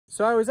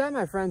So I was at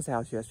my friend's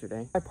house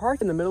yesterday. I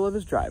parked in the middle of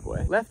his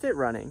driveway, left it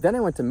running. Then I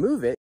went to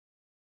move it.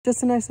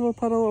 Just a nice little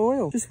puddle of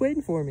oil, just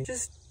waiting for me.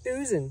 Just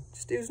oozing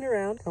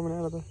around, coming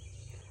out of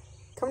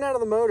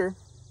the motor.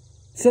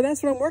 So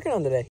that's what I'm working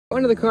on today. Go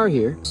into the car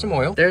here, some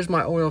oil. There's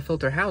my oil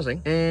filter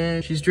housing,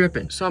 and she's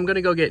dripping. So I'm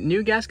gonna go get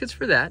new gaskets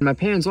for that. My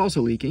pan's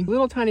also leaking.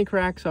 Little tiny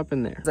cracks up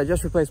in there. I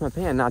just replaced my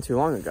pan not too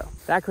long ago.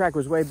 That crack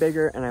was way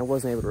bigger, and I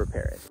wasn't able to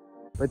repair it.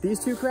 But these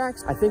two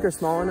cracks, I think, are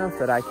small enough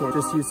that I can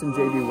just use some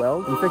JB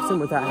Weld and fix them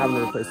without having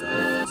to replace the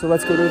pan. So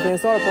let's go to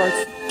Advanced Auto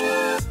Parts.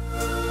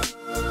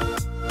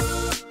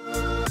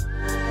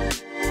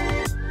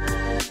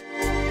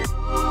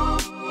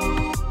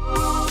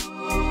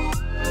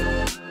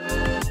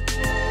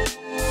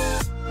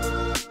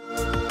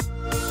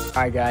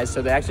 Alright guys,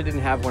 so they actually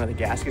didn't have one of the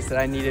gaskets that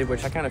I needed,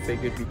 which I kind of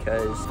figured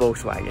because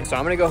Volkswagen. So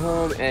I'm gonna go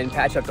home and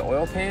patch up the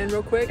oil pan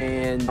real quick,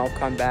 and I'll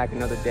come back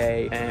another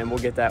day and we'll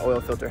get that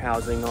oil filter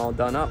housing all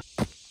done up.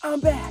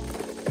 I'm back.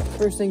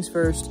 First things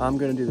first, I'm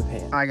gonna do the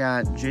pan. I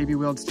got JB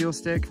Weld steel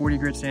stick, 40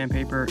 grit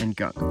sandpaper, and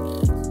gunk.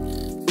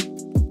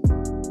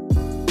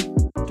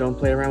 Don't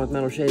play around with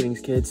metal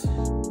shavings, kids.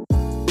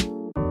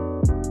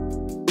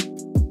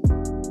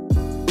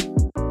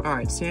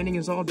 Alright, sanding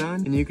is all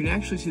done, and you can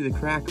actually see the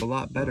crack a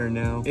lot better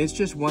now. It's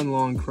just one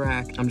long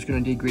crack. I'm just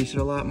gonna degrease it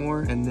a lot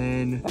more, and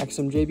then pack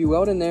some JB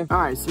Weld in there.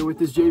 Alright, so with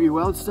this JB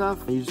Weld stuff,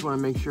 you just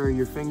wanna make sure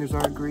your fingers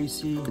aren't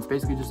greasy. It's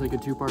basically just like a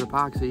 2-part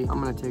epoxy.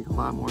 I'm gonna take a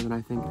lot more than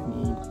I think I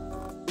need.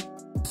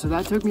 So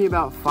that took me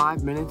about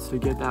 5 minutes to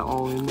get that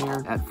all in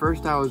there. At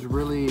first I was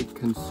really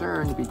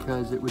concerned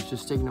because it was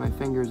just sticking to my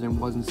fingers and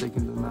wasn't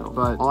sticking to the metal.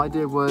 But all I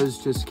did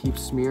was just keep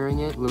smearing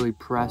it, literally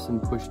press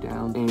and push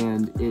down,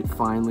 and it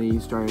finally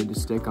started to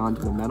stick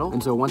onto the metal.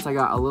 And so once I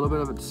got a little bit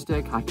of it to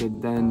stick, I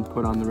could then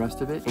put on the rest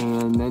of it.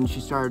 And then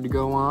she started to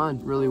go on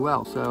really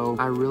well. So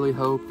I really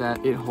hope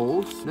that it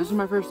holds. This is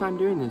my first time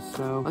doing this,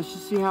 so let's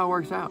just see how it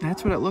works out.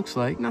 That's what it looks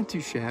like, not too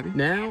shabby.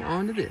 Now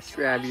on to this.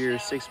 Grab your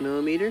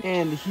 6mm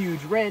and the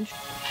huge wrench.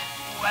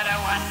 What a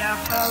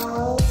wonderful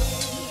world.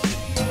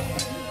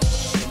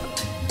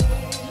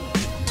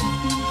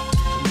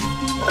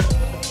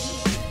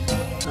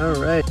 All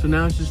right, so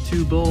now it's just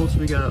 2 bolts.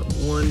 We got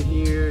one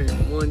here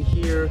and one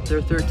here.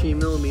 They're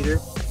 13mm.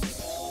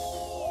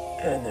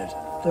 And there's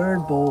a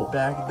 3rd bolt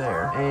back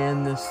there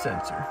and this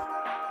sensor.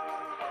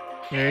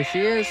 There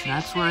she is.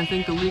 That's where I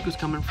think the leak was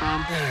coming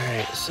from. All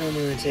right, so I'm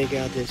gonna take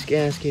out this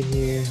gasket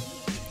here.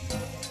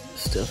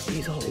 Stuff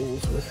these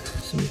holes with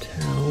some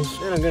towels.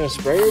 Then I'm gonna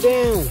spray her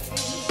down.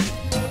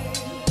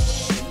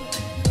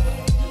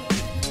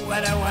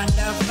 What a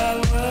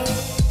wonderful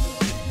world.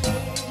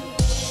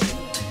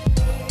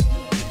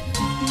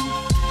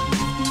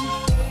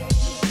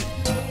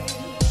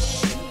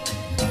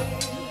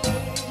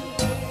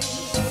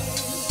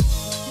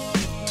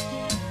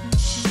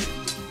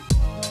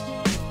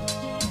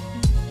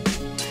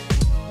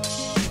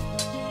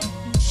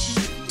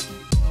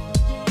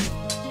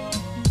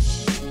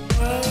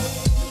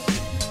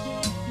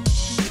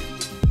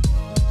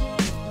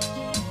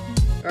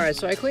 All right,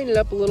 so I cleaned it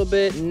up a little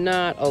bit,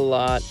 not a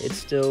lot. It's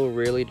still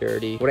really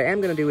dirty. What I am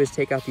gonna do is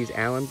take out these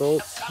Allen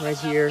bolts right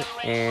here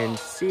and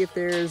see if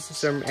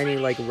there's any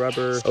like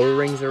rubber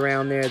O-rings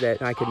around there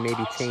that I could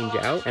maybe change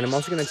out. And I'm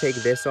also gonna take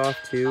this off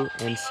too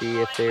and see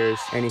if there's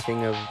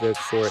anything of the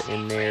sort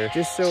in there,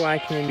 just so I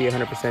can be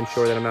 100%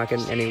 sure that I'm not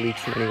getting any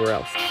leaks from anywhere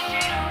else.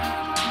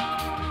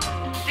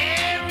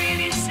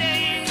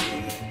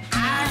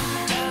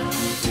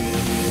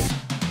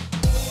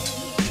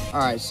 All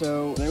right,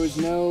 so there was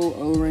no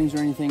O-rings or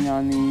anything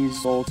on these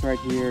bolts right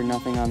here,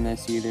 nothing on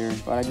this either,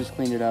 but I just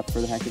cleaned it up for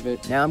the heck of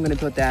it. Now I'm gonna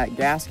put that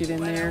gasket in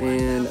there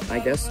and I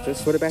guess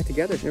just put it back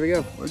together. There we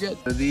go, we're good.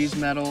 So these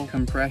metal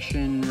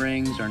compression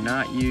rings are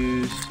not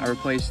used. I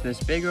replaced this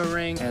big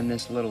O-ring and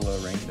this little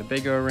O-ring. The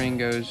big O-ring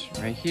goes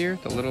right here,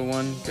 the little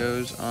one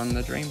goes on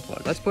the drain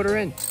plug. Let's put her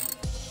in.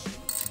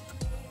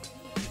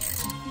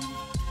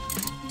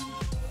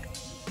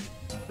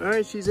 All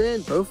right, she's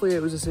in. Hopefully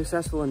it was a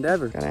successful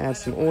endeavor. Gotta add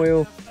some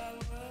oil.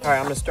 All right,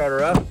 I'm gonna start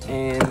her up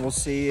and we'll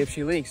see if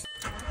she leaks.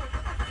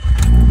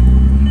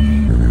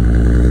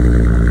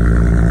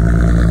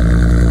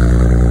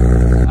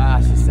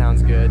 Ah, she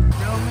sounds good.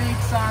 No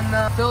leaks on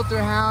the filter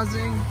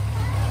housing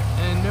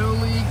and no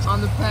leaks on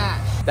the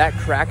patch. That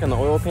crack on the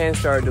oil pan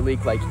started to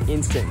leak like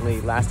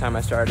instantly last time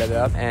I started it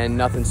up, and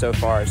nothing so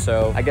far.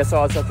 So I guess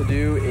all it's left to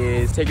do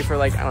is take it for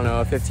like, I don't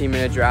know, a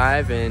 15-minute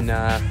drive and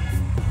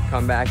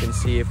come back and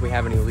see if we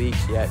have any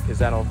leaks yet, because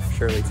that'll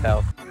surely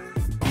tell.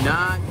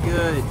 Not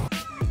good.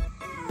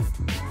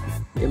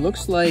 It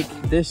looks like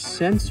this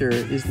sensor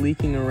is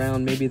leaking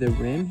around maybe the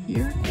rim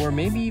here, or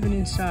maybe even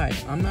inside.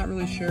 I'm not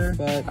really sure,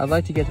 but I'd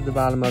like to get to the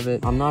bottom of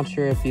it. I'm not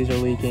sure if these are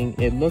leaking.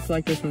 It looked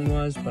like this one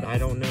was, but I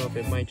don't know if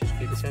it might just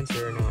be the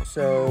sensor or not.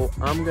 So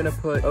I'm gonna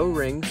put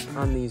O-rings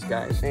on these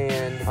guys,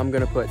 and I'm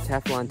gonna put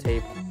Teflon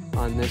tape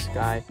on this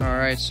guy. All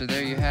right, so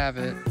there you have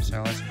it.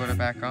 So let's put it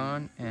back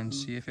on and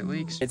see if it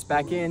leaks. It's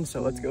back in, so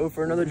let's go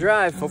for another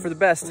drive. Hope for the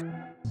best.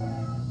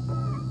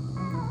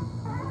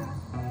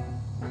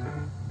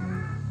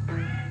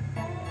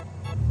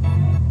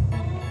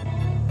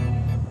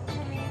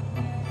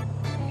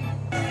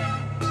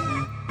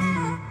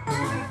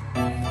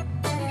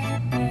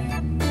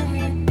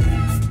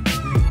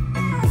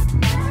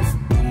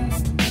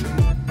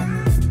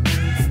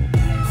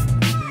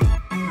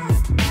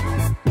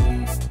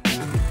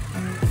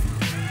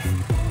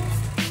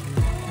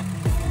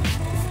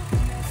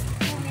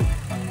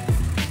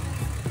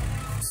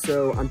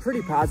 So I'm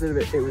pretty positive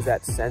it was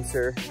that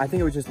sensor. I think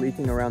it was just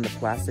leaking around the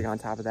plastic on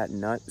top of that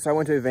nut. So I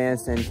went to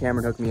Advanced and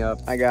Cameron hooked me up.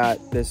 I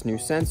got this new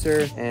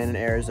sensor and an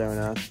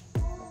Arizona.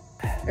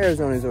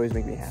 Arizona's always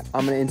make me happy.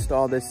 I'm gonna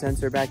install this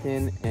sensor back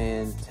in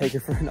and take it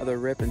for another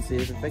rip and see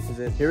if it fixes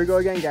it. Here we go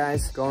again,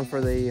 guys. Going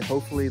for the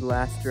hopefully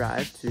last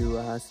drive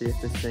to see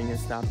if this thing has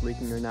stopped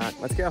leaking or not.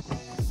 Let's go.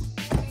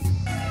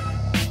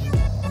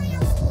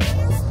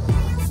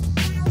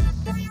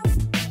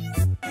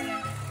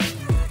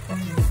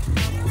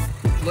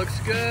 Looks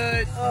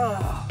good.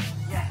 Oh,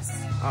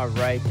 yes. All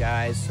right,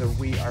 guys. So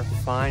we are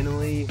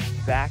finally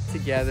back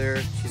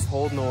together. She's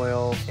holding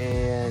oil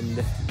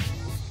and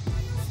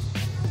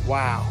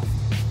wow.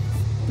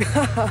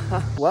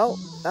 Well,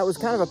 that was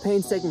kind of a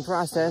painstaking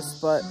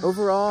process, but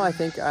overall, I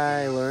think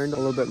I learned a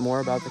little bit more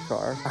about the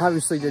car.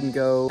 Obviously didn't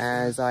go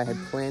as I had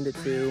planned it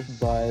to,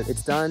 but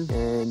it's done,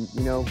 and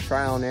you know,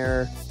 trial and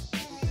error.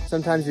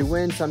 Sometimes you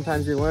win,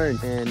 sometimes you learn,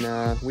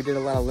 and we did a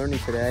lot of learning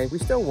today. We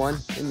still won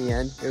in the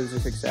end. It was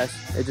a success.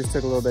 It just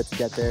took a little bit to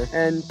get there,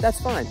 and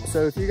that's fine.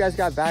 So if you guys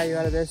got value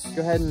out of this,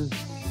 go ahead and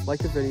like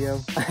the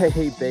video. I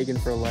hate begging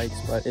for likes,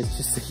 but it's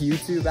just the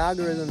YouTube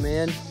algorithm,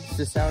 man. It's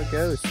just how it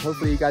goes.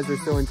 Hopefully you guys are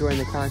still enjoying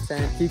the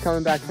content. Keep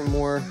coming back for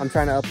more. I'm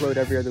trying to upload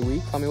every other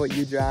week. Tell me what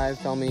you drive.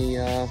 Tell me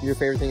your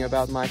favorite thing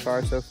about my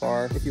car so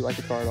far. If you like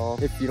the car at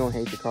all. If you don't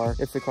hate the car.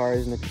 If the car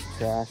isn't a piece of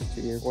trash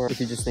to you. Or if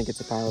you just think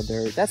it's a pile of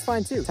dirt. That's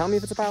fine too. Tell me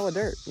if it's a pile of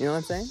dirt. You know what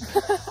I'm saying?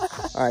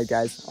 All right,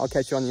 guys. I'll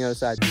catch you on the other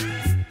side.